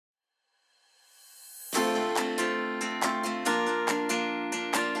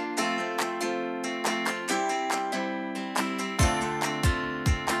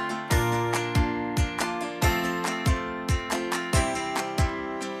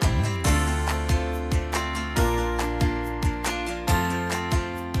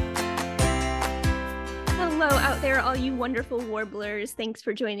there, all you wonderful warblers. Thanks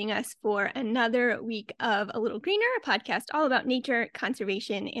for joining us for another week of A Little Greener, a podcast all about nature,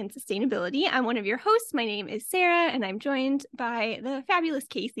 conservation, and sustainability. I'm one of your hosts. My name is Sarah, and I'm joined by the fabulous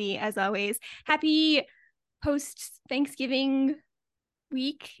Casey, as always. Happy post-Thanksgiving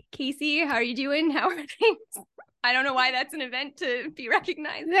week, Casey. How are you doing? How are things? I don't know why that's an event to be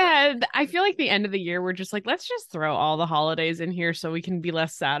recognized. Yeah, I feel like the end of the year, we're just like, let's just throw all the holidays in here so we can be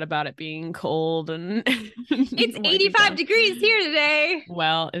less sad about it being cold and It's 85 degrees here today.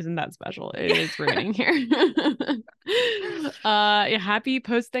 Well, isn't that special? It is raining here. Yeah, happy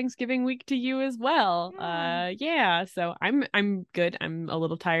post-Thanksgiving week to you as well. Yeah, so I'm good. I'm a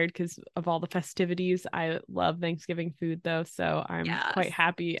little tired because of all the festivities. I love Thanksgiving food though, so I'm quite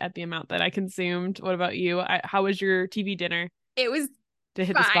happy at the amount that I consumed. What about you? How was your TV dinner? It was to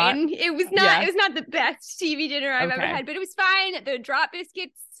hit fine. The spot? It was not. It was not the best TV dinner I've ever had, but it was fine. The drop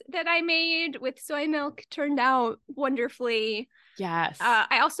biscuits that I made with soy milk turned out wonderfully. Yes.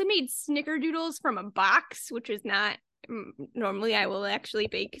 I also made snickerdoodles from a box, which is not normally I will actually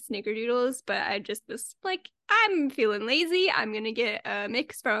bake snickerdoodles, but I just was like, I'm feeling lazy. I'm gonna get a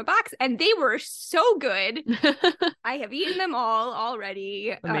mix from a box, and they were so good. I have eaten them all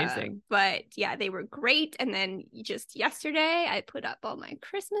already. Amazing. But yeah, they were great. And then just yesterday, I put up all my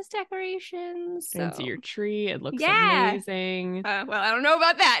Christmas decorations. So. And see your tree. It looks amazing. Well, I don't know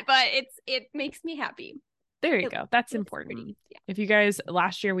about that, but it makes me happy. There you go. That's important. If you guys,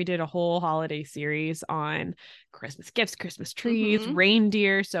 last year we did a whole holiday series on Christmas gifts, Christmas trees,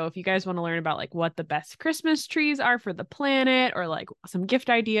 reindeer. So if you guys want to learn about like what the best Christmas trees are for the planet or like some gift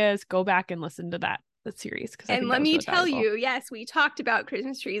ideas, go back and listen to that series. And let me tell you, yes, we talked about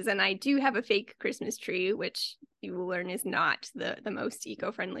Christmas trees, and I do have a fake Christmas tree, which you will learn is not the most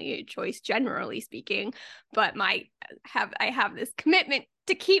eco-friendly choice, generally speaking. But I have this commitment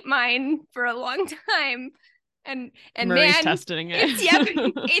to keep mine for a long time. And Murray's testing it.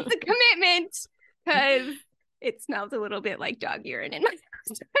 It's a commitment because it smells a little bit like dog urine in my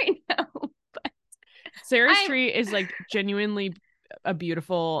house right now. But Sarah's tree is like genuinely a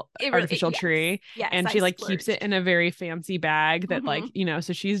beautiful artificial tree, and she like keeps it in a very fancy bag that like, you know,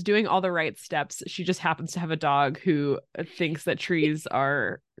 so she's doing all the right steps. She just happens to have a dog who thinks that trees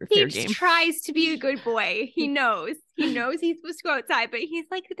are fair game. He tries to be a good boy. He knows he's supposed to go outside, but he's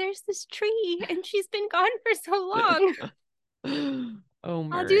like, there's this tree and she's been gone for so long. Oh,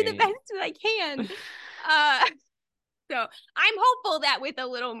 Murray. I'll do the best that I can. So I'm hopeful that with a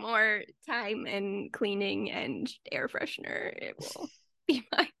little more time and cleaning and air freshener, it will be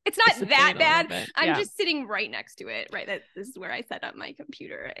fine. It's not that bad. I'm just sitting right next to it. Right. This is where I set up my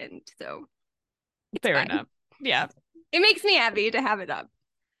computer. And so fair enough. Yeah. It makes me happy to have it up.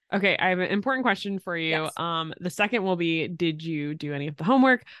 Okay, I have an important question for you. Yes. The second will be, did you do any of the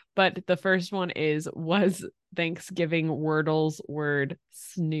homework? But the first one is, was Thanksgiving Wordle's word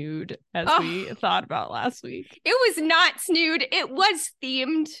snood, as we thought about last week? It was not snood. It was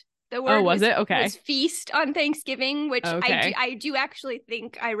themed. The word was it? Okay. Was feast on Thanksgiving, which I do actually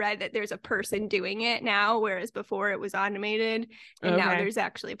think I read that there's a person doing it now, whereas before it was automated, and now there's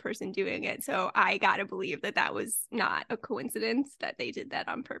actually a person doing it. So I gotta believe that was not a coincidence, that they did that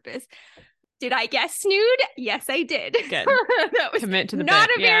on purpose. Did I guess snood? Yes, I did. Good. That was commit to the not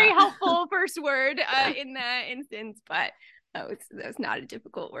bit. A very helpful first word in that instance, but that was not a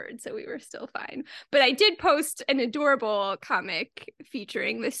difficult word, so we were still fine. But I did post an adorable comic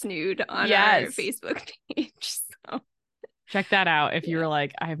featuring the snood on our Facebook page. So check that out if you were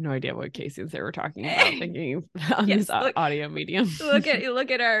like, I have no idea what Casey and Sarah were talking about, thinking on this audio medium. look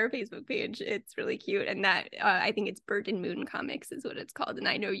at our Facebook page. It's really cute, and that I think it's Bird and Moon Comics is what it's called. And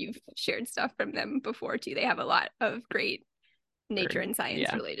I know you've shared stuff from them before too. They have a lot of great nature and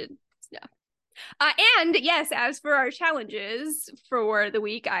science related stuff. And yes, as for our challenges for the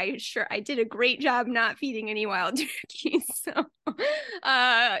week, I did a great job not feeding any wild turkeys. So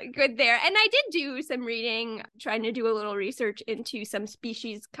good there. And I did do some reading, trying to do a little research into some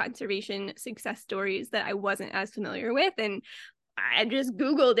species conservation success stories that I wasn't as familiar with. And I just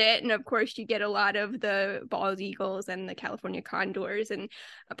Googled it. And of course, you get a lot of the bald eagles and the California condors and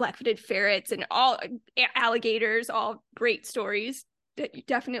black-footed ferrets and all alligators, all great stories that you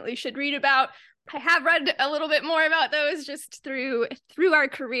definitely should read about. I have read a little bit more about those just through our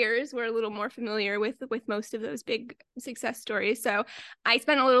careers. We're a little more familiar with most of those big success stories. So I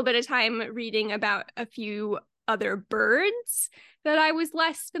spent a little bit of time reading about a few other birds that I was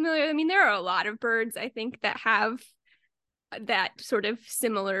less familiar. I mean, there are a lot of birds, I think, that have that sort of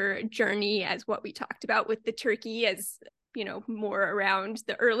similar journey as what we talked about with the turkey, as more around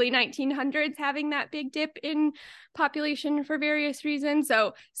the early 1900s, having that big dip in population for various reasons.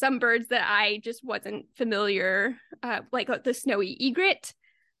 So some birds that I just wasn't familiar, like the snowy egret,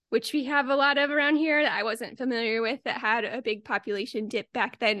 which we have a lot of around here, that I wasn't familiar with, that had a big population dip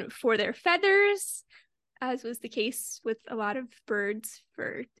back then for their feathers, as was the case with a lot of birds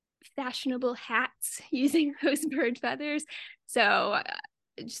for fashionable hats using those bird feathers. So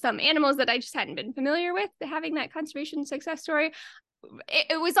some animals that I just hadn't been familiar with, having that conservation success story.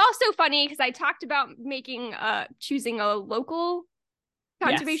 It was also funny because I talked about choosing a local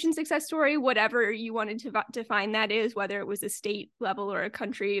conservation success story, whatever you wanted to define that is, whether it was a state level or a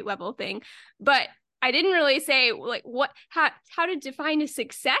country level thing. But I didn't really say like how to define a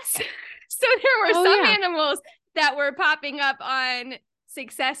success. So there were animals that were popping up on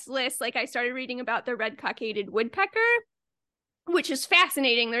success lists. Like I started reading about the red-cockaded woodpecker, which is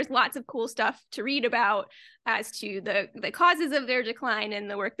fascinating. There's lots of cool stuff to read about as to the causes of their decline and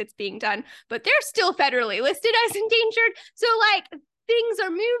the work that's being done, but they're still federally listed as endangered. So like things are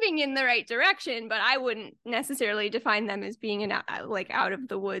moving in the right direction, but I wouldn't necessarily define them as being an out of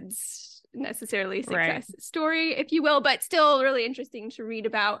the woods necessarily success story, if you will, but still really interesting to read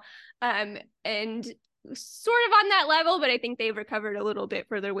about. And sort of on that level, but I think they've recovered a little bit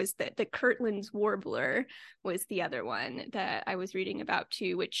further, was the Kirtland's warbler was the other one that I was reading about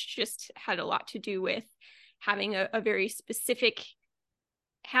too, which just had a lot to do with having a very specific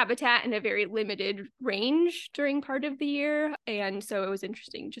habitat and a very limited range during part of the year. And so it was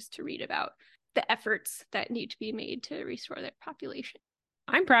interesting just to read about the efforts that need to be made to restore their population.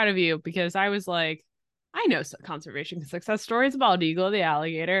 I'm proud of you, because I was like, I know conservation success stories about Eagle the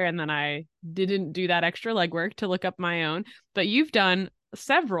alligator, and then I didn't do that extra legwork to look up my own. But you've done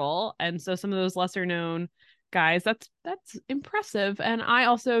several, and so some of those lesser known guys, that's impressive. And I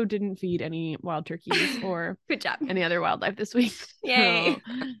also didn't feed any wild turkeys or good job any other wildlife this week. Yay. So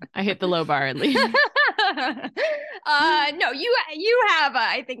I hit the low bar at least. No, you have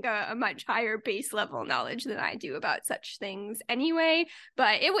I think a much higher base level knowledge than I do about such things anyway,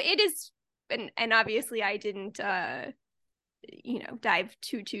 but it is, and obviously I didn't dive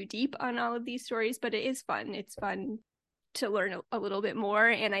too deep on all of these stories, but it is fun. It's fun to learn a little bit more,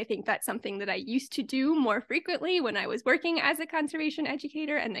 and I think that's something that I used to do more frequently when I was working as a conservation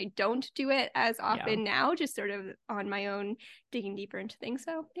educator, and I don't do it as often now, just sort of on my own, digging deeper into things.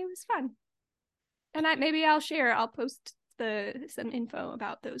 So it was fun. And I'll post some info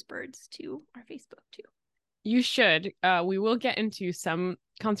about those birds to our Facebook too. You should. We will get into some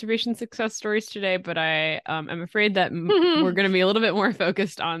conservation success stories today, but I am afraid that we're going to be a little bit more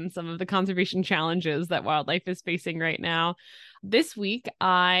focused on some of the conservation challenges that wildlife is facing right now. This week,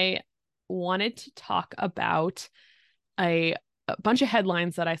 I wanted to talk about a bunch of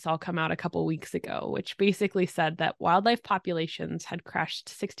headlines that I saw come out a couple weeks ago, which basically said that wildlife populations had crashed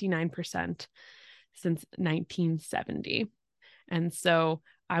 69% since 1970. And so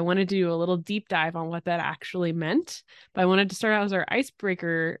I wanted to do a little deep dive on what that actually meant. But I wanted to start out as our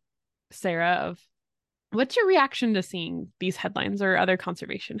icebreaker, Sarah, of what's your reaction to seeing these headlines or other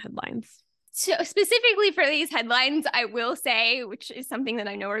conservation headlines? So specifically for these headlines, I will say, which is something that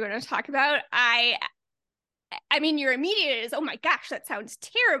I know we're going to talk about, I mean, your immediate is, oh my gosh, that sounds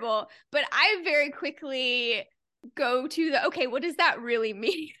terrible. But I very quickly go to okay, what does that really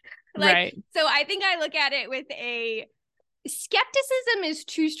mean? Right. So I think I look at it with skepticism is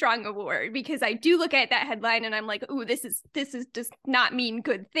too strong of a word, because I do look at that headline and I'm like, ooh, this does not mean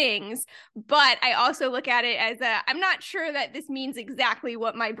good things. But I also look at it as I'm not sure that this means exactly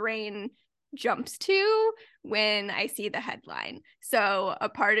what my brain jumps to when I see the headline. So a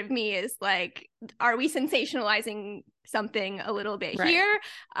part of me is like, are we sensationalizing something a little bit here?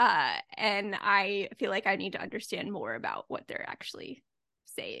 And I feel like I need to understand more about what they're actually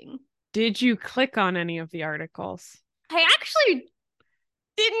saying. Did you click on any of the articles? I actually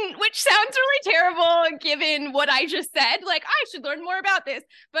didn't, which sounds really terrible given what I just said. Like, I should learn more about this,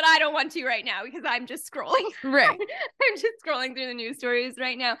 but I don't want to right now because I'm just scrolling. Right. I'm just scrolling through the news stories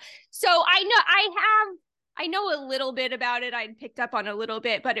right now. So I know a little bit about it. I'd picked up on a little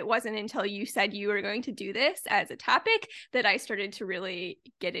bit, but it wasn't until you said you were going to do this as a topic that I started to really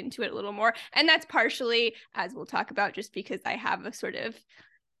get into it a little more. And that's partially, as we'll talk about, just because I have a sort of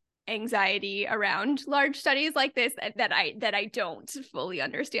anxiety around large studies like this that I don't fully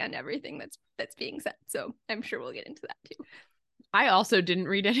understand everything that's being said. So I'm sure we'll get into that too. I also didn't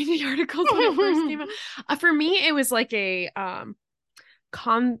read any of the articles when it first came out. For me, it was like a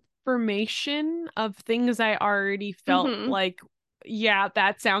confirmation of things I already felt like, yeah,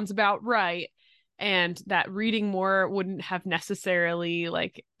 that sounds about right. And that reading more wouldn't have necessarily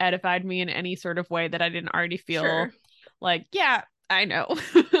like edified me in any sort of way that I didn't already feel like, yeah, I know.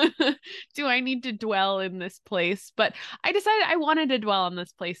 Do I need to dwell in this place? But I decided I wanted to dwell in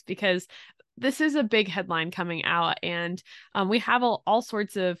this place because this is a big headline coming out, and we have all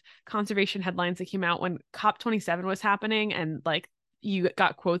sorts of conservation headlines that came out when COP27 was happening, and like you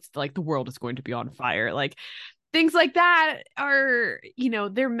got quotes like the world is going to be on fire, like things like that are,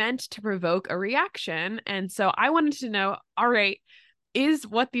 they're meant to provoke a reaction. And so I wanted to know, all right, is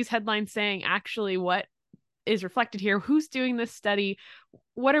what these headlines saying actually what is reflected here? Who's doing this study?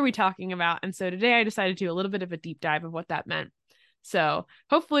 What are we talking about? And so today I decided to do a little bit of a deep dive of what that meant. So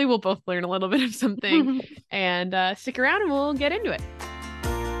hopefully we'll both learn a little bit of something and stick around and we'll get into it.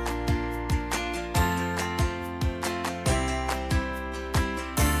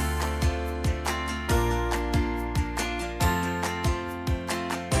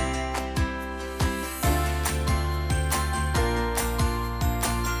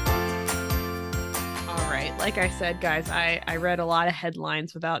 Like I said, guys, I read a lot of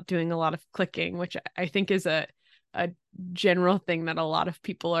headlines without doing a lot of clicking, which I think is a general thing that a lot of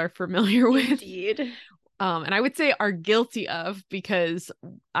people are familiar with. Indeed. And I would say are guilty of, because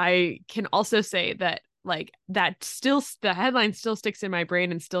I can also say that like the headline still sticks in my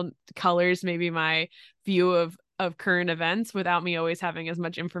brain and still colors maybe my view of current events without me always having as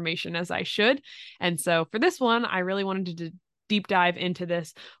much information as I should. And so for this one, I really wanted to deep dive into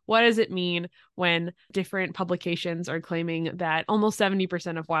this. What does it mean when different publications are claiming that almost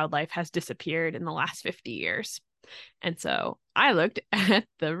 70% of wildlife has disappeared in the last 50 years? And so I looked at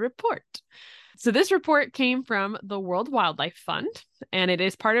the report. So this report came from the World Wildlife Fund, and it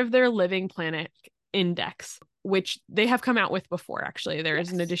is part of their Living Planet Index, which they have come out with before, actually. There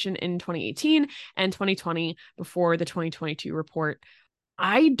is an edition in 2018 and 2020 before the 2022 report.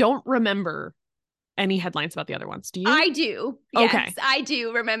 I don't remember any headlines about the other ones. Do you? I do. Yes, okay. I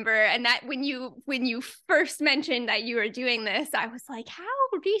do remember. And that when you first mentioned that you were doing this, I was like, how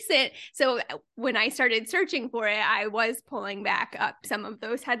recent? So when I started searching for it, I was pulling back up some of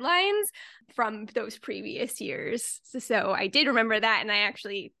those headlines from those previous years. So I did remember that.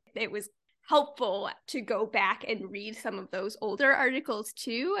 And it was helpful to go back and read some of those older articles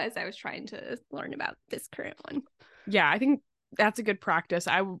too, as I was trying to learn about this current one. Yeah, I think that's a good practice.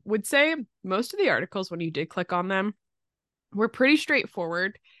 I would say most of the articles, when you did click on them, were pretty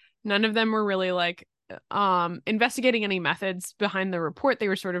straightforward. None of them were really like investigating any methods behind the report. They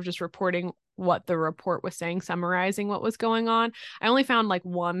were sort of just reporting what the report was saying, summarizing what was going on. I only found like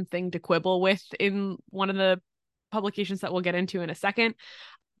one thing to quibble with in one of the publications that we'll get into in a second.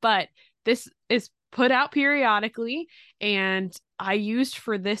 But this is put out periodically, and I used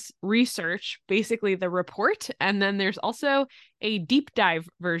for this research basically the report, and then there's also a deep dive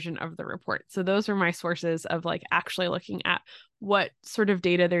version of the report. So those are my sources of like actually looking at what sort of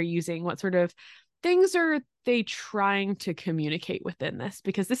data they're using, what sort of things are they trying to communicate within this,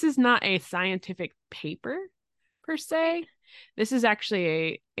 because this is not a scientific paper per se. This is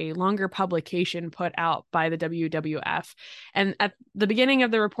actually a longer publication put out by the WWF. And at the beginning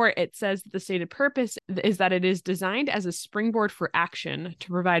of the report, it says that the stated purpose is that it is designed as a springboard for action to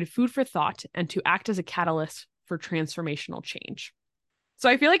provide food for thought and to act as a catalyst for transformational change. So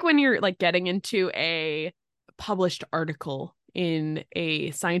I feel like when you're like getting into a published article in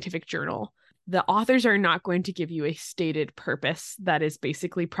a scientific journal, the authors are not going to give you a stated purpose that is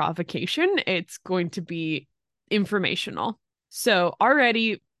basically provocation. It's going to be informational. So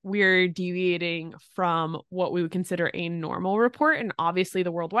already we're deviating from what we would consider a normal report. And obviously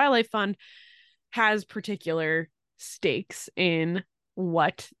the World Wildlife Fund has particular stakes in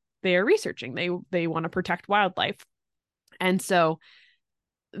what they are researching. They want to protect wildlife. And so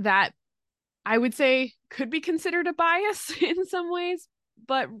that, I would say, could be considered a bias in some ways,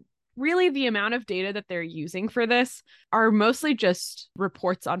 but really the amount of data that they're using for this are mostly just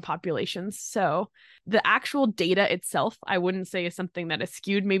reports on populations. So the actual data itself, I wouldn't say is something that is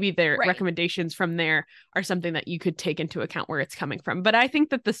skewed. Maybe their recommendations from there are something that you could take into account where it's coming from. But I think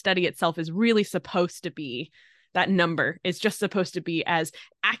that the study itself is really supposed to be, that number is just supposed to be as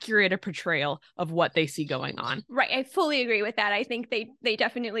accurate a portrayal of what they see going on. Right. I fully agree with that. I think they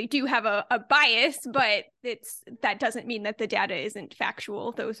definitely do have a bias, but that doesn't mean that the data isn't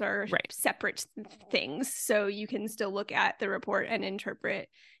factual. Those are separate things. So you can still look at the report and interpret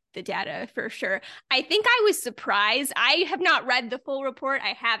the data for sure. I think I was surprised. I have not read the full report.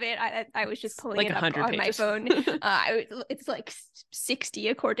 I have it. I was just pulling it up on pages. My phone. It's like 60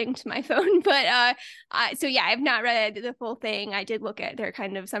 according to my phone. But so yeah, I've not read the full thing. I did look at their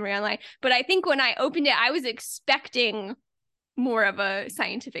kind of summary online. But I think when I opened it, I was expecting more of a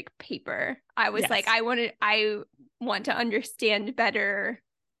scientific paper. I was like, I want to understand better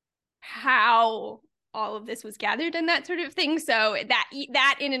how all of this was gathered and that sort of thing. So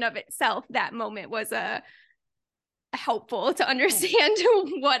that in and of itself, that moment was helpful to understand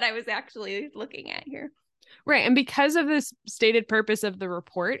what I was actually looking at here. Right. And because of this stated purpose of the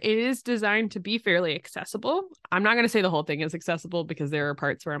report, it is designed to be fairly accessible. I'm not going to say the whole thing is accessible, because there are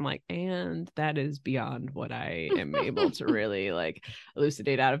parts where I'm like, and that is beyond what I am able to really like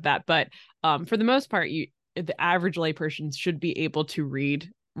elucidate out of that. But for the most part, the average layperson should be able to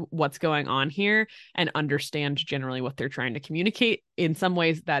read what's going on here and understand generally what they're trying to communicate. In some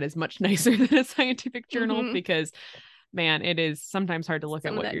ways, that is much nicer than a scientific journal, because man, it is sometimes hard to look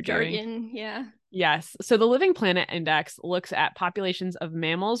at what you're doing. Yeah. Yes. So the Living Planet Index looks at populations of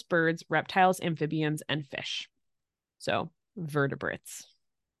mammals, birds, reptiles, amphibians, and fish. So vertebrates,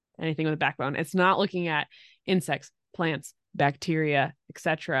 anything with a backbone. It's not looking at insects, plants, bacteria,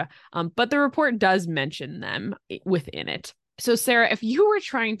 etc. But the report does mention them within it. So Sarah, if you were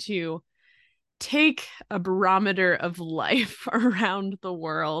trying to take a barometer of life around the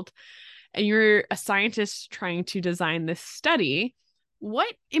world, and you're a scientist trying to design this study,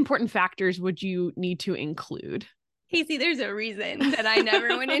 what important factors would you need to include? Casey, there's a reason that I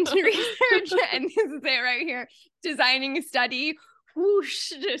never went into research, and this is it right here. Designing a study, whoosh,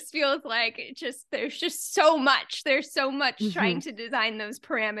 just feels like there's just so much. There's so much trying to design those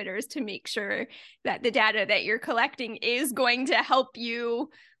parameters to make sure that the data that you're collecting is going to help you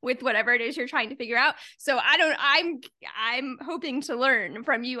with whatever it is you're trying to figure out. So I'm hoping to learn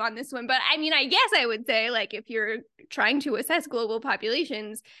from you on this one. But I mean, I guess I would say, like, if you're trying to assess global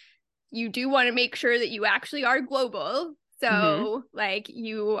populations, you do want to make sure that you actually are global. So like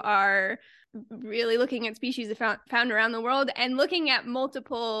you are really looking at species found around the world and looking at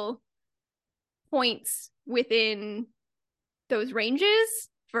multiple points within those ranges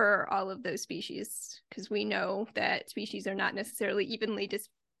for all of those species, because we know that species are not necessarily evenly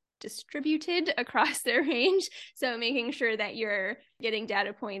distributed across their range. So making sure that you're getting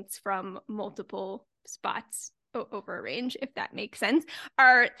data points from multiple spots over a range, if that makes sense,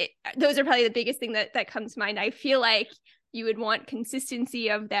 those are probably the biggest thing that comes to mind. I feel like you would want consistency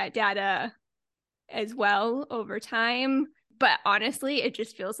of that data as well over time. But honestly, it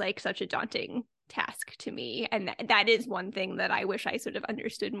just feels like such a daunting task to me. And that is one thing that I wish I sort of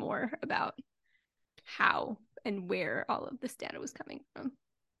understood more about, how and where all of this data was coming from.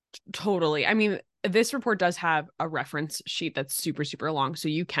 Totally. I mean, this report does have a reference sheet that's super, super long, so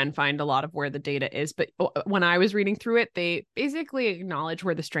you can find a lot of where the data is. But when I was reading through it, they basically acknowledge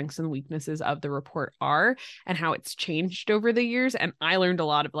where the strengths and weaknesses of the report are and how it's changed over the years. And I learned a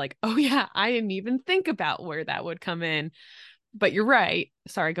lot of like, oh yeah, I didn't even think about where that would come in. But you're right.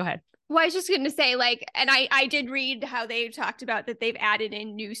 Sorry, go ahead. Well, I was just going to say, like, and I did read how they talked about that they've added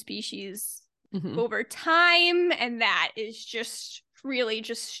in new species over time, and that is just really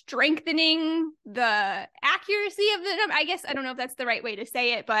just strengthening the accuracy of the number. I guess I don't know if that's the right way to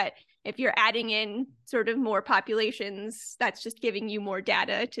say it, but if you're adding in sort of more populations, that's just giving you more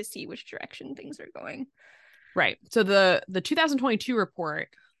data to see which direction things are going. Right. So the 2022 report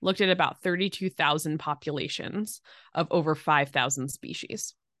looked at about 32,000 populations of over 5,000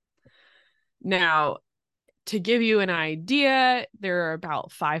 species. Now, to give you an idea, there are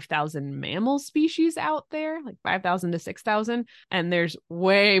about 5,000 mammal species out there, like 5,000 to 6,000. And there's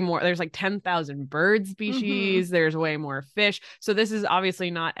way more. There's like 10,000 bird species. There's way more fish. So this is obviously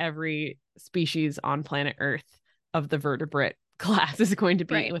not every species on planet Earth of the vertebrate class is going to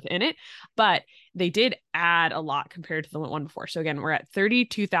be within it. But they did add a lot compared to the one before. So again, we're at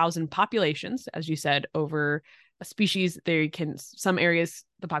 32,000 populations, as you said, over a species. Some areas,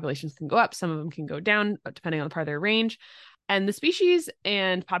 the populations can go up, some of them can go down, depending on the part of their range. And the species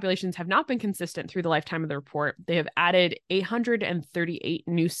and populations have not been consistent through the lifetime of the report. They have added 838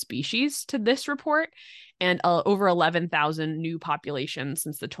 new species to this report and over 11,000 new populations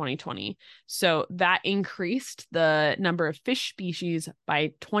since the 2020. So that increased the number of fish species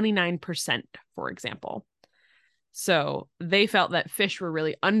by 29%, for example. So they felt that fish were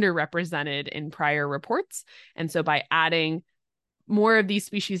really underrepresented in prior reports. And so by adding more of these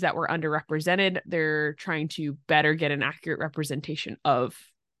species that were underrepresented, they're trying to better get an accurate representation of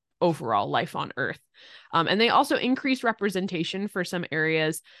overall life on Earth. And they also increased representation for some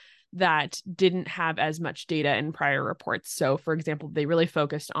areas that didn't have as much data in prior reports. So, for example, they really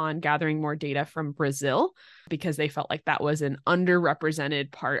focused on gathering more data from Brazil because they felt like that was an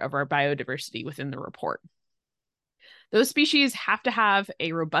underrepresented part of our biodiversity within the report. Those species have to have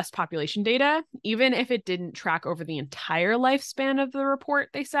a robust population data, even if it didn't track over the entire lifespan of the report,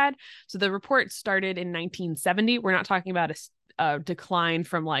 they said. So the report started in 1970. We're not talking about a decline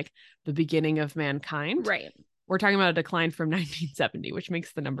from like the beginning of mankind. Right. We're talking about a decline from 1970, which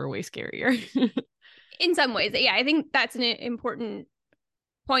makes the number way scarier. In some ways, yeah, I think that's an important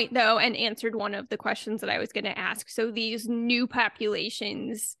point, though, and answered one of the questions that I was going to ask. So these new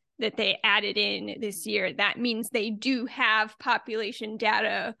populations that they added in this year, that means they do have population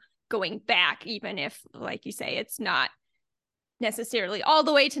data going back, even if, like you say, it's not necessarily all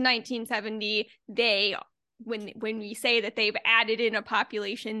the way to 1970. When we say that they've added in a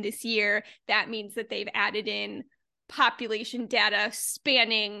population this year, that means that they've added in population data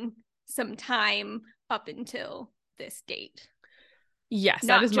spanning some time up until this date. Yes,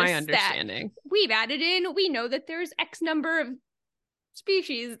 that is my understanding. We've added in, we know that there's X number of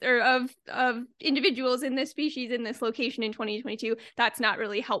species or of individuals in this species in this location in 2022. That's not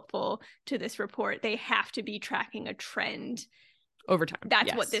really helpful to this report. They have to be tracking a trend over time.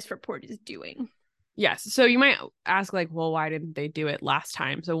 That's what this report is doing. Yes. So you might ask, like, well, why didn't they do it last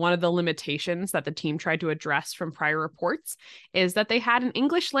time? So one of the limitations that the team tried to address from prior reports is that they had an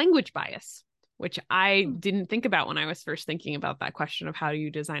English language bias, which I didn't think about when I was first thinking about that question of how do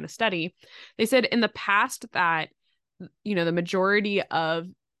you design a study. They said in the past that, you know, the majority of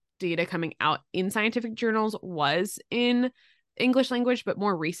data coming out in scientific journals was in English language, but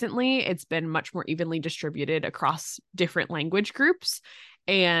more recently it's been much more evenly distributed across different language groups.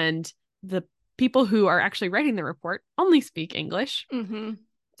 And the people who are actually writing the report only speak English. Mm-hmm.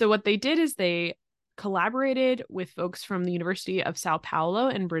 So what they did is they collaborated with folks from the University of Sao Paulo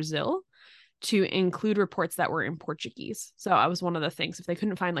in Brazil to include reports that were in Portuguese. So that was one of the things. If they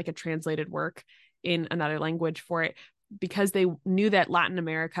couldn't find like a translated work in another language for it, because they knew that Latin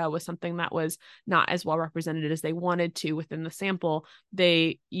America was something that was not as well represented as they wanted to within the sample,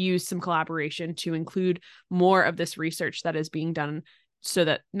 they used some collaboration to include more of this research that is being done so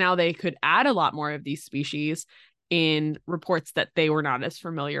that now they could add a lot more of these species in reports that they were not as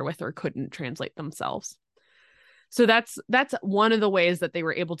familiar with or couldn't translate themselves. So that's one of the ways that they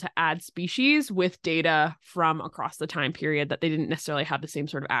were able to add species with data from across the time period that they didn't necessarily have the same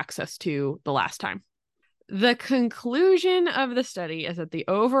sort of access to the last time. The conclusion of the study is that the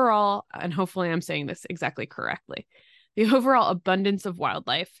overall, and hopefully I'm saying this exactly correctly, the overall abundance of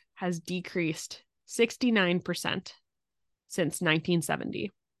wildlife has decreased 69% since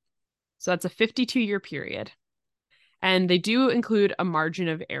 1970. So that's a 52-year period. And they do include a margin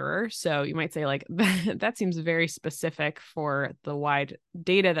of error. So you might say, like, that seems very specific for the wide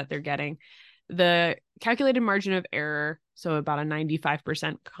data that they're getting. The calculated margin of error, so about a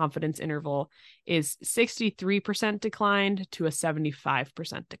 95% confidence interval, is 63% declined to a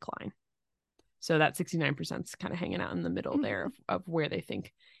 75% decline. So that 69% is kind of hanging out in the middle there of where they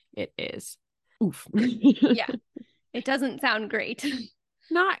think it is. Oof. Yeah, it doesn't sound great.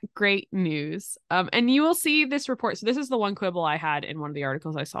 Not great news. And you will see this report. So this is the one quibble I had in one of the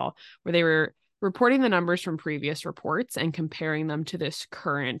articles I saw where they were reporting the numbers from previous reports and comparing them to this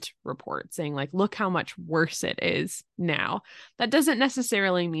current report, saying, like, look how much worse it is now. That doesn't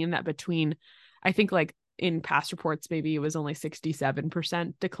necessarily mean that between, I think, like, in past reports, maybe it was only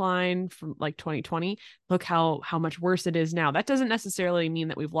 67% decline from like 2020. Look how much worse it is now. That doesn't necessarily mean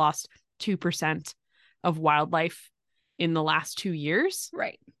that we've lost 2% of wildlife in the last 2 years.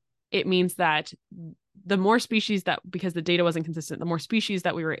 Right. It means that the more species that, because the data wasn't consistent, the more species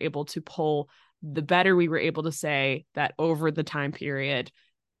that we were able to pull, the better we were able to say that over the time period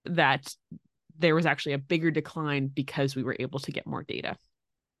that there was actually a bigger decline because we were able to get more data.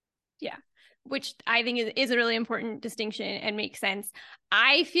 Yeah, which I think is a really important distinction and makes sense.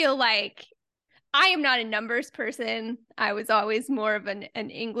 I feel like I am not a numbers person. I was always more of an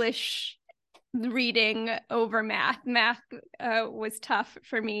English reading over math. Math was tough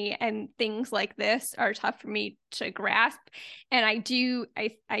for me, and things like this are tough for me to grasp. And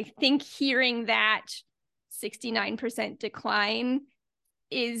I think hearing that 69% decline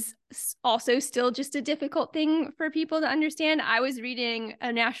is also still just a difficult thing for people to understand. I was reading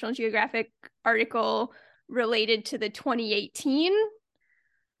a National Geographic article related to the 2018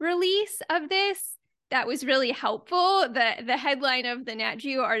 release of this that was really helpful. The headline of the Nat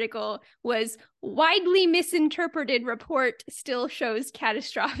Geo article was "Widely Misinterpreted Report Still Shows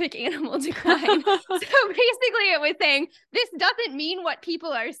Catastrophic Animal Decline." So basically it was saying, this doesn't mean what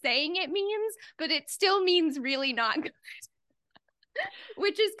people are saying it means, but it still means really not good.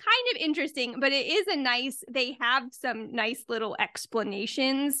 Which is kind of interesting, but it is they have some nice little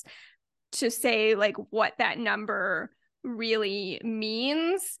explanations to say, like, what that number really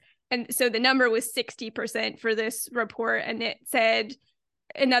means. And so the number was 60% for this report. And it said,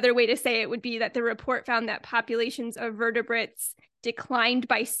 another way to say it would be that the report found that populations of vertebrates declined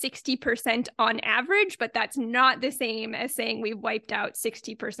by 60% on average, but that's not the same as saying we've wiped out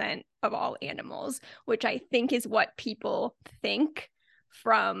 60% of all animals, which I think is what people think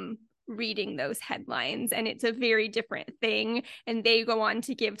from reading those headlines, and it's a very different thing. And they go on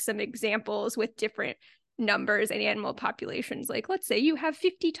to give some examples with different numbers and animal populations, like let's say you have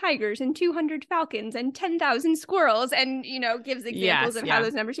 50 tigers and 200 falcons and 10,000 squirrels, and gives examples of how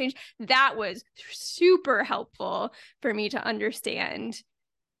those numbers change. That was super helpful for me to understand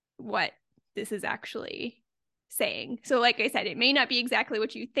what this is actually saying. So like I said, it may not be exactly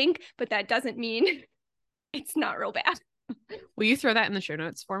what you think, but that doesn't mean it's not real bad. Will you throw that in the show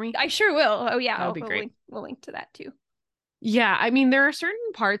notes for me? I sure will. Oh yeah, that would be great. We'll link to that too. Yeah, I mean, there are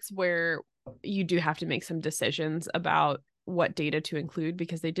certain parts where you do have to make some decisions about what data to include,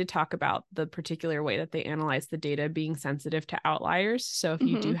 because they did talk about the particular way that they analyze the data being sensitive to outliers. So if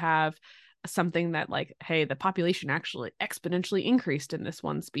you do have something that like, hey, the population actually exponentially increased in this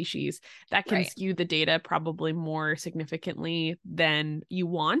one species, that can skew the data probably more significantly than you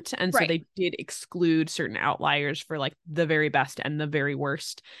want. And so they did exclude certain outliers for like the very best and the very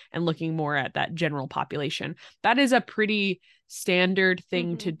worst, and looking more at that general population. That is a pretty standard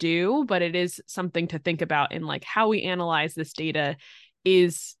thing to do, but it is something to think about in like how we analyze this data.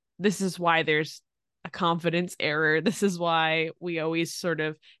 This is why there's a confidence error. This is why we always sort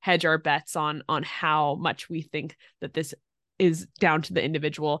of hedge our bets on how much we think that this is down to the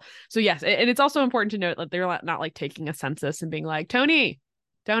individual. So yes, and it's also important to note that they're not like taking a census and being like, Tony,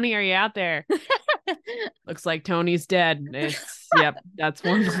 are you out there? Looks like Tony's dead. It's yep, that's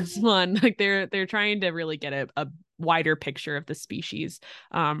 1 + 1. Like they're trying to really get a wider picture of the species,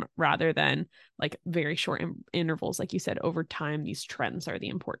 rather than like very short intervals. Like you said, over time, these trends are the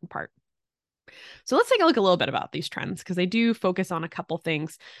important part. So let's take a look a little bit about these trends, because they do focus on a couple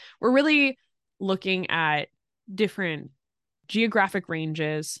things. We're really looking at different geographic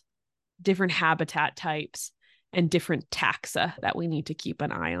ranges, different habitat types, and different taxa that we need to keep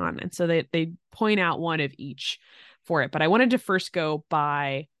an eye on. And so they point out one of each for it. But I wanted to first go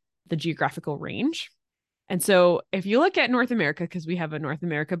by the geographical range. And so if you look at North America, because we have a North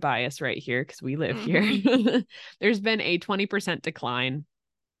America bias right here, because we live here, there's been a 20% decline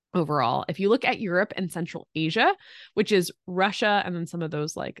overall. If you look at Europe and Central Asia, which is Russia and then some of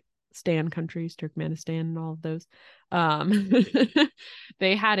those like Stan countries, Turkmenistan and all of those,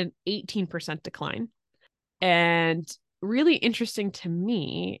 they had an 18% decline. And really interesting to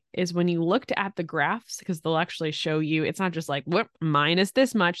me is when you looked at the graphs, because they'll actually show you, it's not just like, what, minus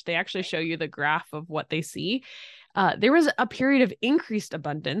this much. They actually show you the graph of what they see. There was a period of increased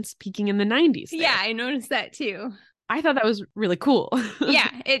abundance peaking in the 90s. Yeah, I noticed that too. I thought that was really cool. Yeah,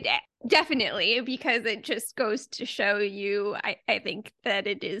 it definitely, because it just goes to show you, I think that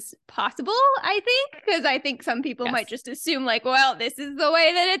it is possible, because I think some people might just assume like, well, this is the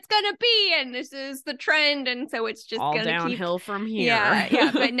way that it's going to be, and this is the trend, and so it's just all downhill from here.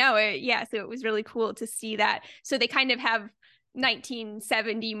 Yeah, but no, so it was really cool to see that. So they kind of have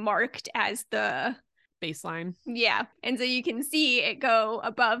 1970 marked as the baseline. Yeah, and so you can see it go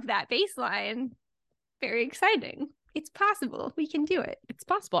above that baseline. Very exciting. It's possible. We can do it. It's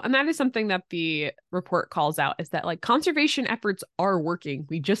possible. And that is something that the report calls out, is that like conservation efforts are working.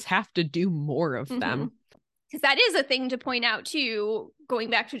 We just have to do more of them. Because that is a thing to point out too, going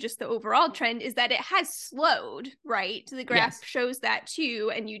back to just the overall trend, is that it has slowed, right? The graph shows that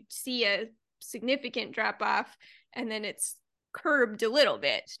too. And you see a significant drop off, and then it's curbed a little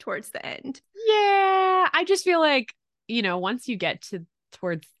bit towards the end. Yeah. I just feel like, once you get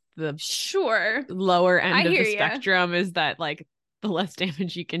towards the lower end of the spectrum, is that like the less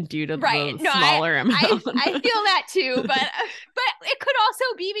damage you can do to the smaller amount. I feel that too, but it could also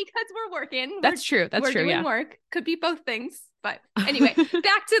be because we're working. That's true. We're doing work. Could be both things. But anyway,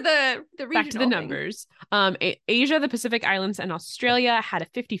 back to the regional back to the numbers. Asia, the Pacific Islands, and Australia had a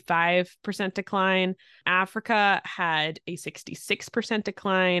 55% decline. Africa had a 66%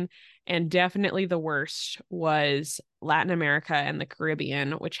 decline. And definitely the worst was Latin America and the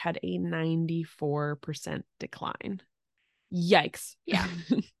Caribbean, which had a 94% decline. Yikes. Yeah.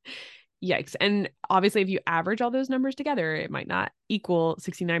 Yikes. And obviously, if you average all those numbers together, it might not equal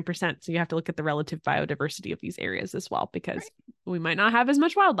 69%. So you have to look at the relative biodiversity of these areas as well, because we might not have as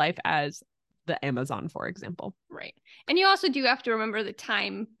much wildlife as the Amazon, for example. Right. And you also do have to remember the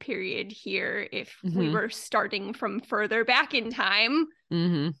time period here. If we were starting from further back in time,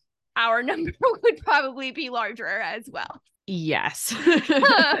 our number would probably be larger as well. Yes.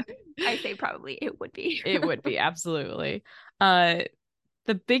 I say probably it would be. It would be, absolutely.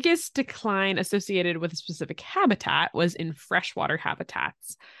 The biggest decline associated with a specific habitat was in freshwater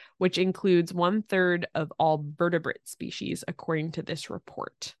habitats, which includes 1/3 of all vertebrate species, according to this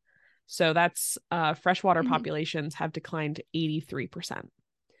report. So that's freshwater populations have declined 83%.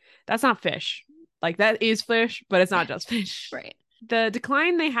 That's not fish. Like, that is fish, but it's not just fish. Right. The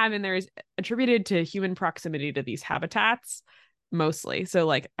decline they have in there is attributed to human proximity to these habitats mostly. So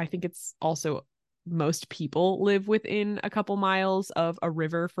like I think it's also most people live within a couple miles of a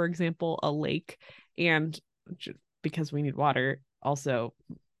river, for example, a lake, and because we need water, also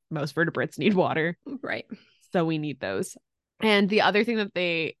most vertebrates need water. Right. So we need those. And the other thing that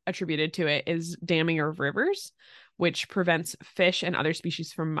they attributed to it is damming of rivers, which prevents fish and other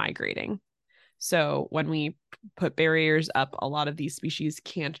species from migrating. So when we put barriers up, a lot of these species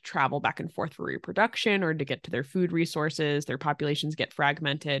can't travel back and forth for reproduction or to get to their food resources. Their populations get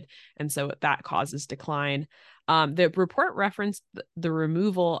fragmented. And so that causes decline. The report referenced the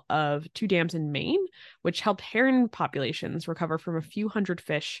removal of 2 dams in Maine, which helped heron populations recover from a few hundred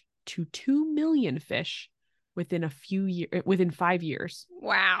fish to 2 million fish within 5 years.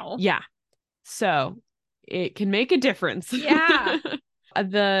 Wow. Yeah. So it can make a difference. Yeah.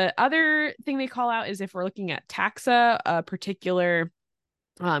 The other thing they call out is if we're looking at taxa, a particular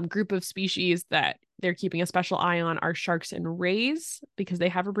group of species that they're keeping a special eye on are sharks and rays because they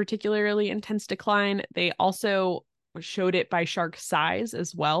have a particularly intense decline. They also showed it by shark size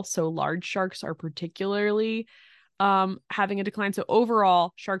as well. So large sharks are particularly having a decline. So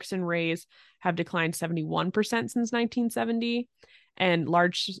overall, sharks and rays have declined 71% since 1970, and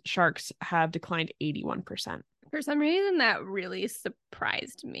large sharks have declined 81%. For some reason, that really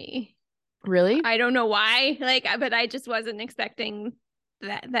surprised me. Really? I don't know why. But I just wasn't expecting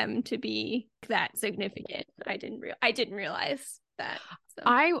them to be that significant. I didn't realize that. So.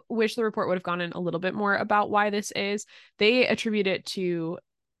 I wish the report would have gone in a little bit more about why this is. They attribute it to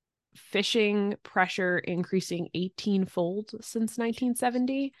fishing pressure increasing 18-fold since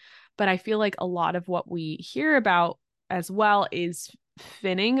 1970. But I feel like a lot of what we hear about as well is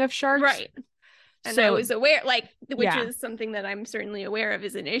finning of sharks. Right. And so, I was aware, which is something that I'm certainly aware of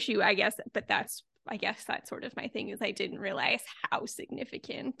is an issue, I guess. But that's sort of my thing is I didn't realize how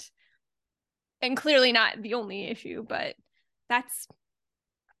significant, and clearly not the only issue, but that's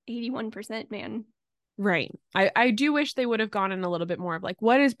 81%, man. Right. I do wish they would have gone in a little bit more of like,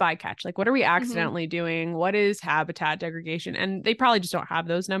 what is bycatch? Like, what are we accidentally doing? What is habitat degradation? And they probably just don't have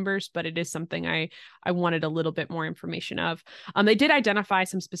those numbers, but it is something I wanted a little bit more information of. They did identify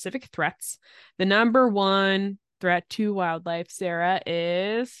some specific threats. The number one threat to wildlife, Sarah,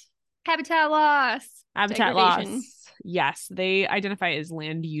 is habitat loss. Habitat loss. Yes, they identify it as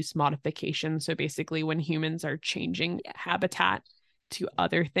land use modification. So basically when humans are changing habitat to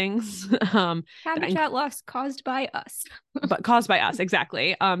other things. Habitat loss caused by us. But caused by us,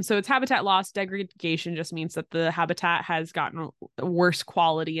 exactly. So it's habitat loss. Degradation just means that the habitat has gotten worse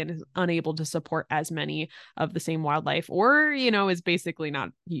quality and is unable to support as many of the same wildlife, or, is basically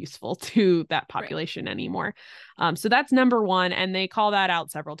not useful to that population anymore. So that's number one. And they call that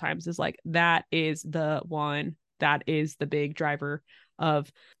out several times as like, that is the one, that is the big driver of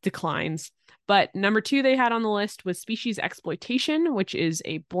declines. But number 2 they had on the list was species exploitation, which is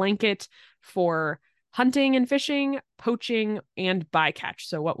a blanket for hunting and fishing, poaching, and bycatch.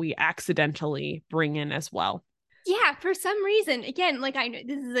 So what we accidentally bring in as well. Yeah, for some reason, again, I know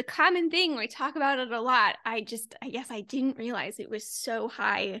this is a common thing. We talk about it a lot. I guess I didn't realize it was so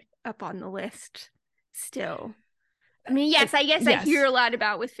high up on the list still. I mean, yes, I guess yes. I hear a lot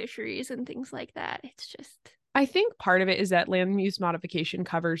about with fisheries and things like that. It's just... I think part of it is that land use modification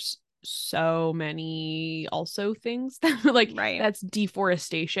covers so many also things that's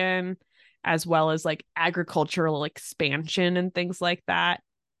deforestation as well as like agricultural expansion and things like that,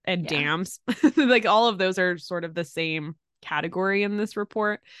 and dams. Like all of those are sort of the same category in this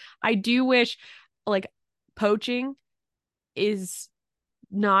report. I do wish poaching is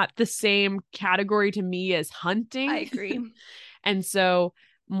not the same category to me as hunting. I agree. And so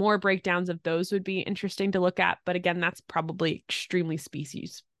more breakdowns of those would be interesting to look at. But again, that's probably extremely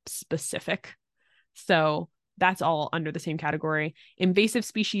species specific. So that's all under the same category. Invasive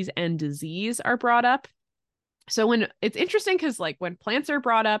species and disease are brought up. So when it's interesting because when plants are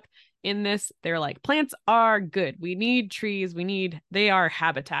brought up in this, they're like, plants are good. We need trees. They are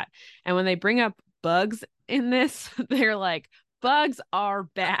habitat. And when they bring up bugs in this, they're like, bugs are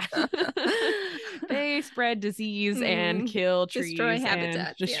bad. They spread disease and kill trees, destroy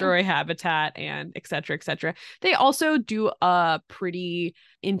habitat, and et cetera, et cetera. They also do a pretty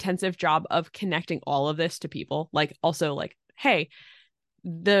intensive job of connecting all of this to people. Hey,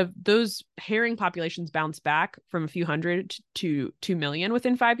 those herring populations bounced back from a few hundred to 2 million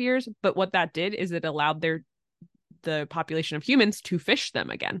within 5 years. But what that did is it allowed the population of humans to fish them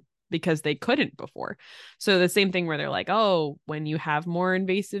again, because they couldn't before. So the same thing where they're like, oh, when you have more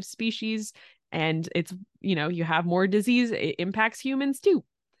invasive species and it's, you have more disease, it impacts humans too.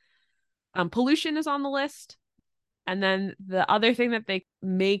 Pollution is on the list. And then the other thing that they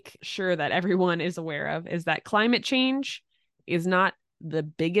make sure that everyone is aware of is that climate change is not the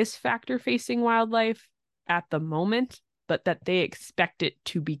biggest factor facing wildlife at the moment, but that they expect it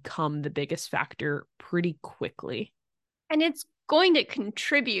to become the biggest factor pretty quickly. And it's going to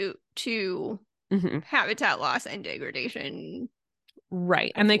contribute to habitat loss and degradation.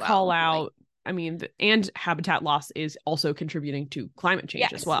 Right. And they call out, I mean, and habitat loss is also contributing to climate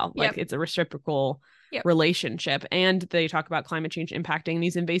change as well. Like it's a reciprocal relationship. And they talk about climate change impacting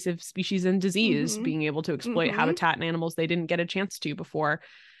these invasive species and disease, being able to exploit habitat and animals they didn't get a chance to before.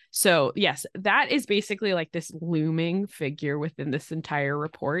 So yes, that is basically like this looming figure within this entire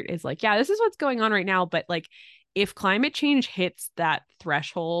report is like, yeah, this is what's going on right now. But like, if climate change hits that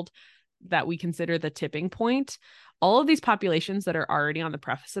threshold that we consider the tipping point, all of these populations that are already on the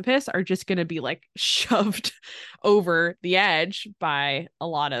precipice are just going to be like shoved over the edge by a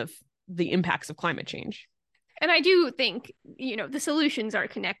lot of the impacts of climate change. And I do think, you know, the solutions are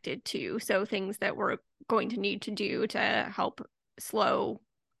connected too. So things that we're going to need to do to help slow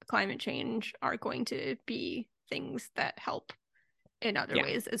climate change are going to be things that help in other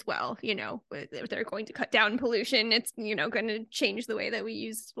ways as well. You know, if they're going to cut down pollution, it's, you know, going to change the way that we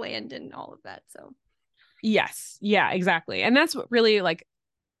use land and all of that. So yes, yeah, exactly. And that's what really like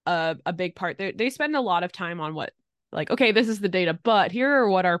a big part. They spend a lot of time on what, like, okay, this is the data, but here are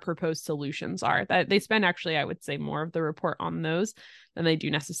what our proposed solutions are. That they spend actually, I would say, more of the report on those than they do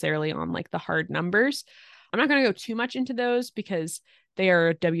necessarily on like the hard numbers. I'm not going to go too much into those because they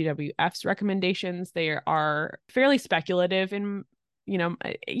are WWF's recommendations. They are fairly speculative and, you know,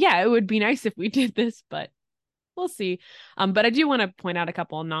 yeah, it would be nice if we did this, but we'll see. But I do want to point out a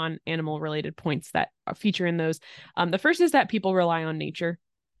couple non-animal related points that feature in those. The first is that people rely on nature.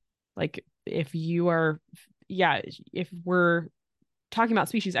 Like if we're talking about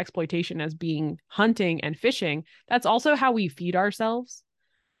species exploitation as being hunting and fishing, that's also how we feed ourselves.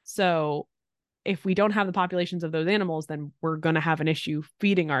 So if we don't have the populations of those animals, then we're going to have an issue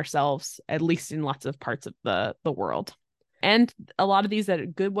feeding ourselves, at least in lots of parts of the world. And a lot of these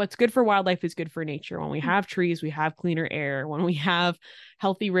what's good for wildlife is good for nature. When we have trees, we have cleaner air. When we have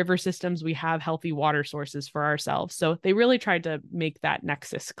healthy river systems, we have healthy water sources for ourselves. So they really tried to make that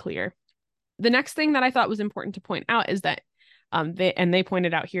nexus clear. The next thing that I thought was important to point out is that they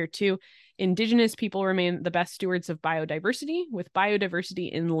pointed out here too, Indigenous people remain the best stewards of biodiversity, with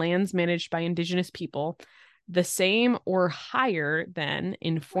biodiversity in lands managed by Indigenous people the same or higher than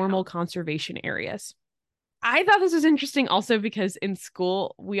in formal conservation areas. I thought this was interesting also because in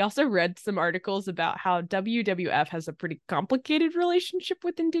school, we also read some articles about how WWF has a pretty complicated relationship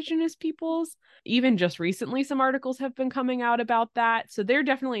with Indigenous peoples. Even just recently, some articles have been coming out about that. So they're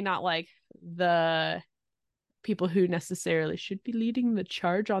definitely not like the people who necessarily should be leading the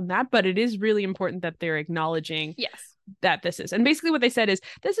charge on that, but it is really important that they're acknowledging that this is. And basically what they said is,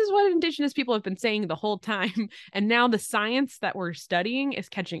 this is what Indigenous people have been saying the whole time. And now the science that we're studying is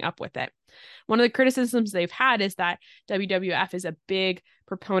catching up with it. One of the criticisms they've had is that WWF is a big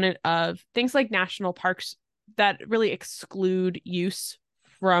proponent of things like national parks that really exclude use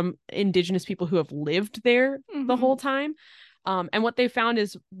from Indigenous people who have lived there the whole time. And what they found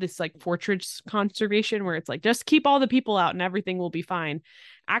is this like fortress conservation where it's like, just keep all the people out and everything will be fine,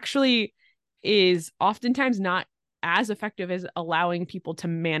 actually is oftentimes not as effective as allowing people to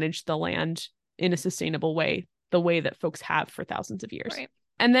manage the land in a sustainable way, the way that folks have for thousands of years. Right.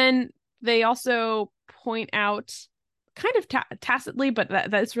 And then they also point out kind of tacitly, but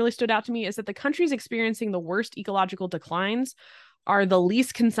that's really stood out to me, is that the countries experiencing the worst ecological declines are the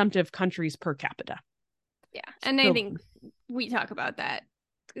least consumptive countries per capita. Yeah. And I think we talk about that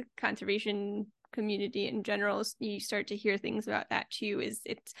conservation community in general. You start to hear things about that too, is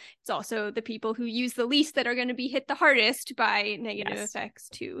it's also the people who use the least that are going to be hit the hardest by negative effects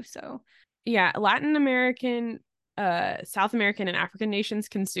too. So yeah, Latin American, South American and African nations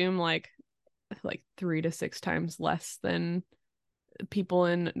consume like 3 to 6 times less than people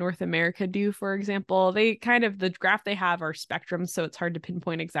in North America do, for example. They kind of, the graph they have are spectrums, so it's hard to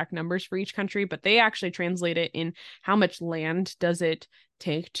pinpoint exact numbers for each country, but they actually translate it in how much land does it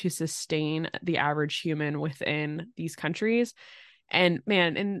take to sustain the average human within these countries. And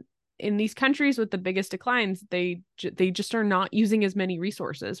man, in these countries with the biggest declines, they just are not using as many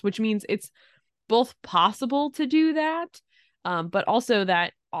resources, which means it's both possible to do that, but also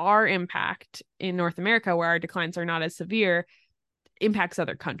that our impact in North America, where our declines are not as severe, impacts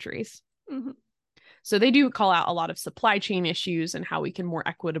other countries. So they do call out a lot of supply chain issues and how we can more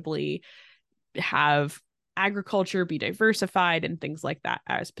equitably have agriculture be diversified and things like that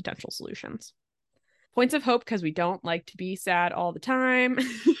as potential solutions. Points of hope, because we don't like to be sad all the time.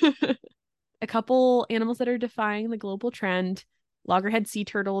 a couple animals that are defying the global trend. Loggerhead sea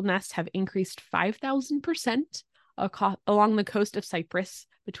turtle nests have increased 5,000% along the coast of Cyprus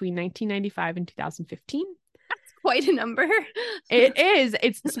between 1995 and 2015. Quite a number. It is.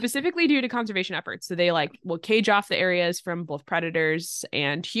 It's specifically due to conservation efforts. So they will cage off the areas from both predators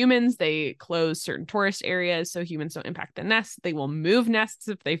and humans. They close certain tourist areas so humans don't impact the nests. They will move nests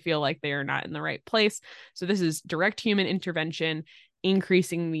if they feel like they are not in the right place. So this is direct human intervention,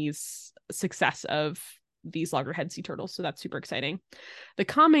 increasing these success of these loggerhead sea turtles. So that's super exciting. The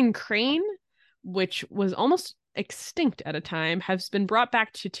common crane, which was almost extinct at a time, has been brought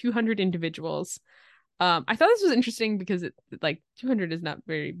back to 200 individuals. I thought this was interesting because 200 is not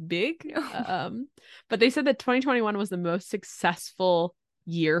very big. But they said that 2021 was the most successful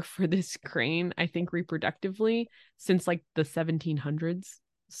year for this crane, I think, reproductively since the 1700s.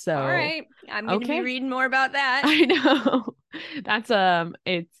 So all right, I'm going to be reading more about that. I know. That's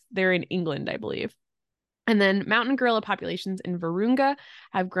they're in England, I believe. And then mountain gorilla populations in Virunga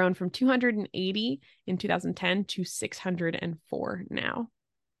have grown from 280 in 2010 to 604 now.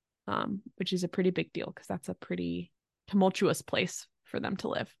 Which is a pretty big deal because that's a pretty tumultuous place for them to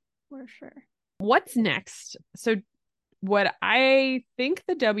live. For sure. What's next? So what I think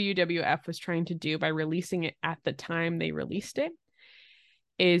the WWF was trying to do by releasing it at the time they released it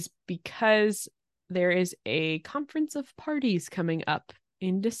is because there is a conference of parties coming up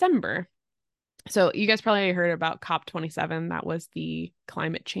in December. So you guys probably heard about COP27. That was the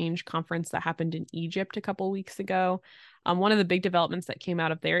climate change conference that happened in Egypt a couple weeks ago. One of the big developments that came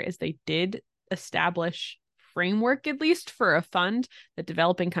out of there is they did establish framework, at least for a fund that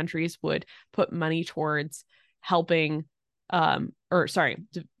developing countries would put money towards helping,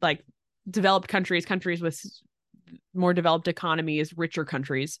 developed countries with more developed economies, richer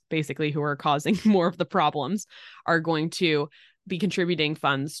countries, basically, who are causing more of the problems, are going to be contributing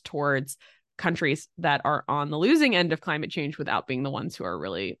funds towards countries that are on the losing end of climate change without being the ones who are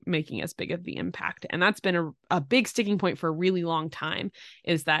really making as big of the impact. And that's been a big sticking point for a really long time,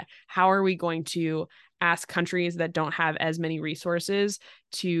 is that how are we going to ask countries that don't have as many resources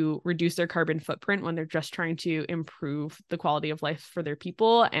to reduce their carbon footprint when they're just trying to improve the quality of life for their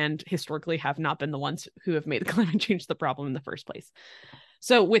people and historically have not been the ones who have made the climate change the problem in the first place.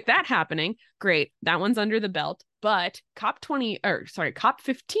 So with that happening, great, that one's under the belt. But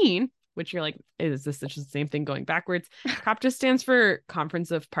COP15, which you're like, is this just the same thing going backwards? COP just stands for Conference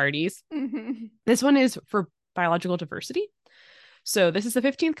of Parties. Mm-hmm. This one is for biological diversity. So this is the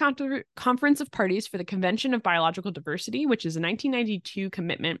 15th Conference of Parties for the Convention of Biological Diversity, which is a 1992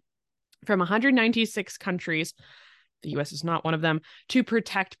 commitment from 196 countries, the US is not one of them, to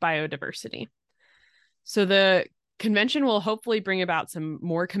protect biodiversity. So the convention will hopefully bring about some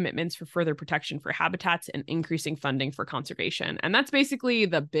more commitments for further protection for habitats and increasing funding for conservation. And that's basically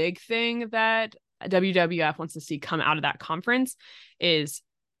the big thing that WWF wants to see come out of that conference, is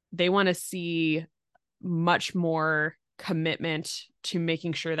they want to see much more commitment to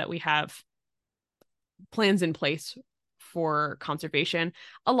making sure that we have plans in place for conservation.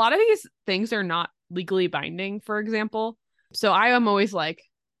 A lot of these things are not legally binding, for example. So I am always like,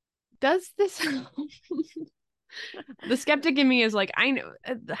 does this the skeptic in me is like, I know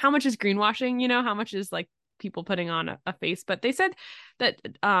how much is greenwashing, how much is people putting on a face. But they said that the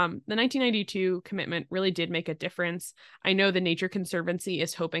 1992 commitment really did make a difference. I know the Nature Conservancy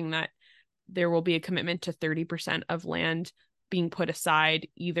is hoping that there will be a commitment to 30% of land being put aside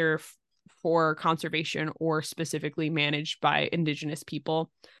either for conservation or specifically managed by Indigenous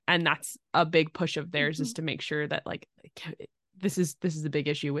people. And that's a big push of theirs, is to make sure that this is a big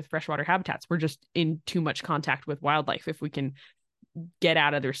issue with freshwater habitats. We're just in too much contact with wildlife. If we can get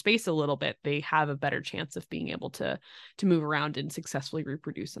out of their space a little bit, they have a better chance of being able to move around and successfully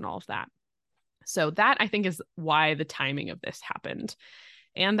reproduce and all of that. So that, I think, is why the timing of this happened.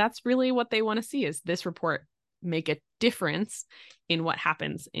 And that's really what they want to see, is this report make a difference in what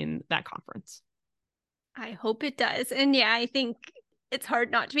happens in that conference. I hope it does. And yeah, I think it's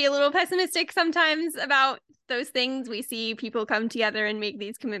hard not to be a little pessimistic sometimes about those things. We see people come together and make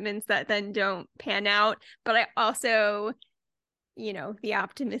these commitments that then don't pan out. But I also, the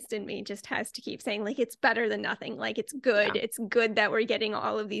optimist in me just has to keep saying, it's better than nothing. It's good. Yeah. It's good that we're getting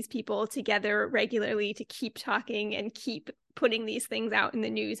all of these people together regularly to keep talking and keep putting these things out in the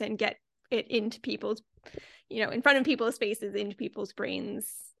news and get it into people's, in front of people's faces, into people's brains.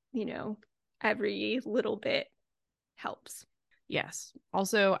 Every little bit helps. Yes.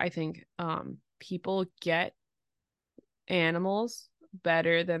 Also, I think people get animals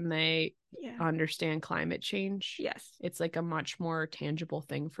better than they understand climate change. Yes. It's like a much more tangible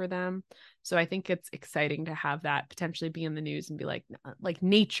thing for them. So I think it's exciting to have that potentially be in the news and be like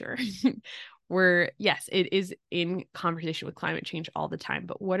nature. Where, yes, it is in conversation with climate change all the time,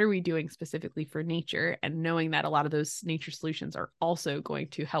 but what are we doing specifically for nature? And knowing that a lot of those nature solutions are also going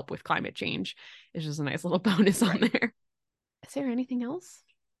to help with climate change is just a nice little bonus on there. Is there anything else?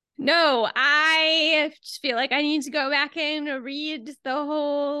 No, I just feel like I need to go back and read the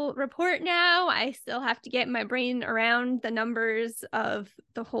whole report now. I still have to get my brain around the numbers of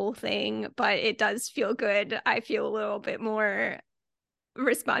the whole thing, but it does feel good. I feel a little bit more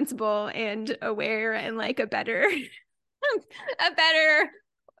responsible and aware and like a better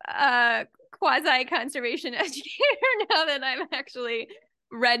quasi conservation educator now that I've actually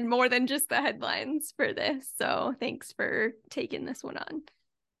read more than just the headlines for this. So thanks for taking this one on.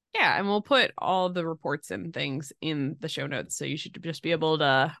 Yeah, and we'll put all the reports and things in the show notes, so you should just be able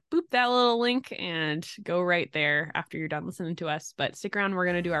to boop that little link and go right there after you're done listening to us. But stick around, we're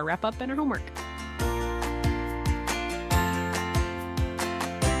going to do our wrap up and our homework.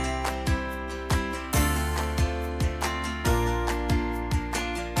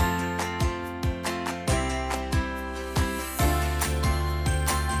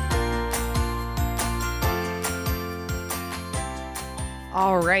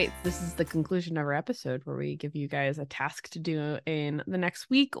 All right, this is the conclusion of our episode where we give you guys a task to do in the next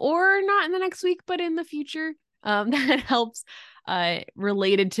week, or not in the next week, but in the future, that helps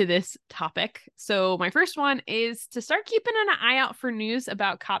related to this topic. So my first one is to start keeping an eye out for news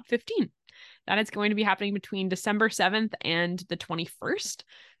about COP15. That is going to be happening between December 7th and the 21st.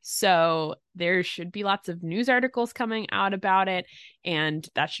 So there should be lots of news articles coming out about it, and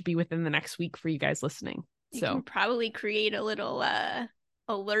that should be within the next week for you guys listening. You can probably create a little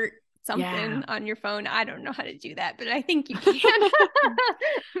alert something on your phone. I don't know how to do that, but I think you can.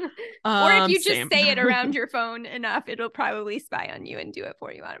 Or if you just say it around your phone enough, it'll probably spy on you and do it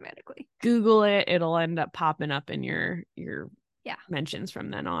for you automatically. Google it. It'll end up popping up in your mentions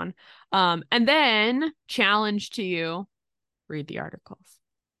from then on. And then challenge to you, read the articles.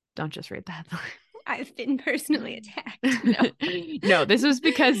 Don't just read the headline. I've been personally attacked. No, this was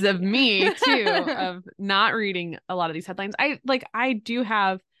because of me too, of not reading a lot of these headlines. I do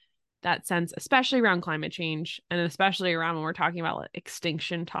have that sense, especially around climate change and especially around when we're talking about like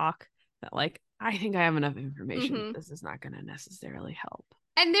extinction talk, that like, I think I have enough information. Mm-hmm. This is not going to necessarily help.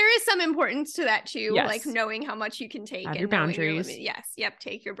 And there is some importance to that too, yes. Like knowing how much you can take have and your boundaries. Yes. Yep.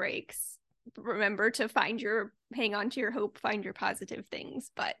 Take your breaks. Remember to hang on to your hope, find your positive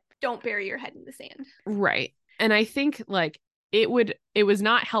things, but don't bury your head in the sand. Right. And I think like it was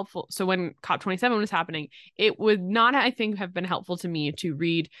not helpful. So when COP27 was happening, it would not, I think, have been helpful to me to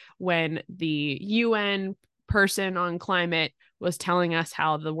read when the UN person on climate was telling us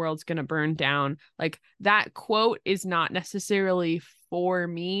how the world's going to burn down. Like that quote is not necessarily for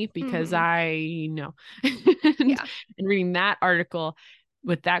me because I know. And reading that article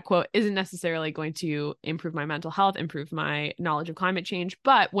with that quote isn't necessarily going to improve my mental health, improve my knowledge of climate change.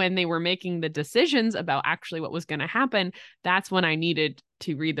 But when they were making the decisions about actually what was going to happen, that's when I needed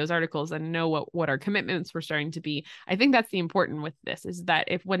to read those articles and know what our commitments were starting to be. I think that's the important with this, is that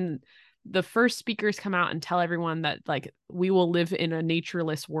when the first speakers come out and tell everyone that like we will live in a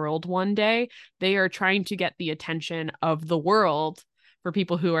natureless world one day, they are trying to get the attention of the world for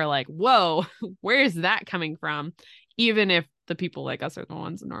people who are like, whoa, where is that coming from? Even if the people like us are the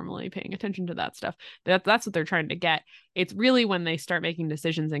ones normally paying attention to that stuff, that's what they're trying to get. It's really when they start making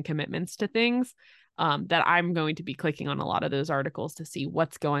decisions and commitments to things that I'm going to be clicking on a lot of those articles to see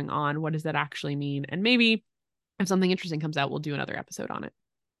what's going on. What does that actually mean? And maybe if something interesting comes out, we'll do another episode on it.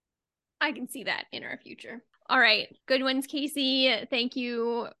 I can see that in our future. All right. Good ones, Casey. Thank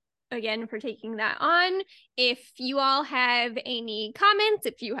you again for taking that on. If you all have any comments,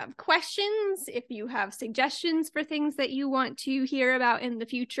 if you have questions, if you have suggestions for things that you want to hear about in the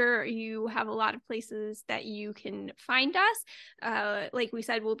future, you have a lot of places that you can find us. Like we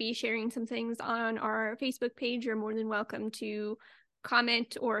said, we'll be sharing some things on our Facebook page. You're more than welcome to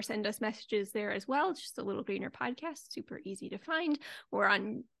comment or send us messages there as well. It's just A Little Greener Podcast, super easy to find. We're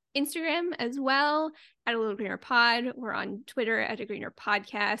on Instagram as well at A Little Greener Pod. We're on Twitter at A Greener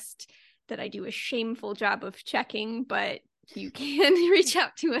Podcast, that I do a shameful job of checking, but you can reach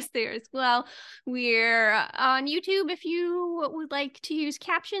out to us there as well. We're on YouTube if you would like to use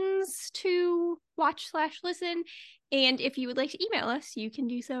captions to watch/listen. And if you would like to email us, you can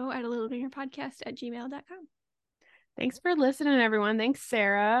do so at alittlegreenerpodcast@gmail.com. Thanks for listening, everyone. Thanks,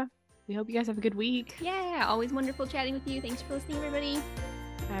 Sarah. We hope you guys have a good week. Yeah, always wonderful chatting with you. Thanks for listening, everybody.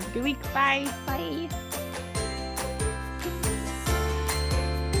 Have a good week. Bye. Bye.